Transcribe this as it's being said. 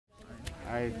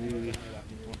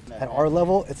At our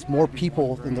level, it's more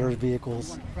people than there are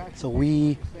vehicles, so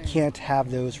we can't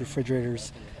have those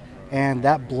refrigerators. And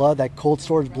that blood, that cold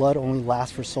storage blood, only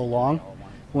lasts for so long.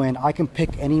 When I can pick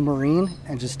any Marine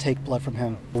and just take blood from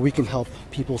him, we can help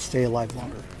people stay alive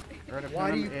longer.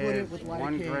 Why do you put it with lidocaine?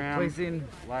 1 gram. Placing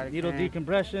needle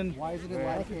decompression. Why is it in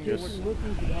lidocaine? Just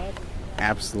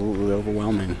absolutely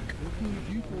overwhelming.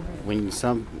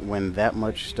 When that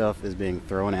much stuff is being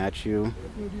thrown at you,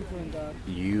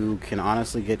 you can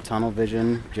honestly get tunnel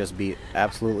vision, just be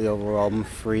absolutely overwhelmed,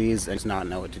 freeze, and just not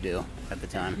know what to do at the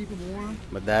time.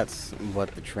 But that's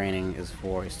what the training is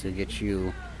for, is to get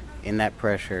you in that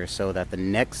pressure so that the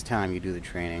next time you do the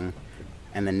training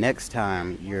and the next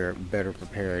time you're better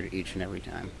prepared each and every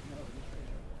time.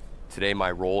 Today my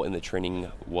role in the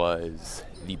training was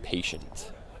the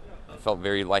patient. I felt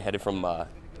very lightheaded from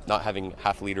not having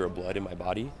half a liter of blood in my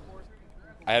body.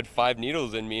 I had 5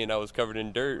 needles in me and I was covered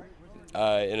in dirt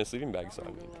in a sleeping bag, so I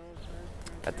mean,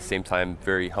 at the same time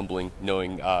very humbling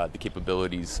knowing the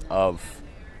capabilities of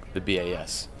the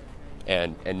BAS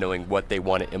and knowing what they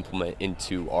want to implement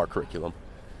into our curriculum.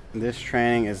 This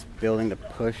training is building to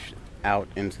push out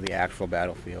into the actual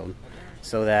battlefield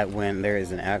so that when there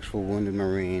is an actual wounded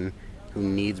Marine who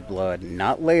needs blood,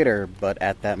 not later, but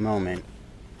at that moment,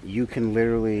 you can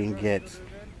literally get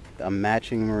a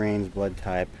matching Marine's blood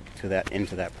type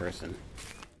into that person.